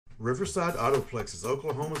Riverside Autoplex is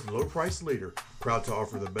Oklahoma's low-price leader, proud to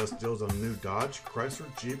offer the best deals on new Dodge, Chrysler,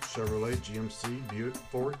 Jeep, Chevrolet, GMC, Buick,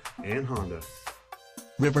 Ford, and Honda.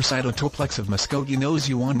 Riverside Autoplex of Muskogee knows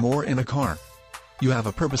you want more in a car. You have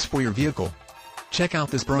a purpose for your vehicle. Check out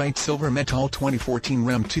this bright silver metal 2014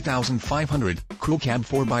 Ram 2500 Crew Cab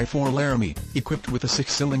 4x4 Laramie, equipped with a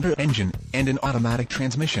 6-cylinder engine and an automatic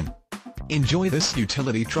transmission. Enjoy this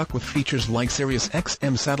utility truck with features like Sirius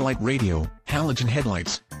XM satellite radio, halogen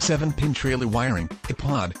headlights, 7-pin trailer wiring,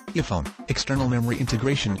 iPod, earphone, external memory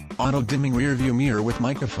integration, auto-dimming rearview mirror with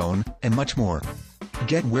microphone, and much more.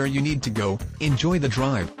 Get where you need to go, enjoy the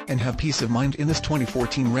drive, and have peace of mind in this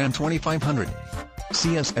 2014 Ram 2500.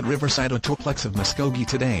 See us at Riverside Autoplex of Muskogee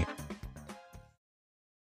today.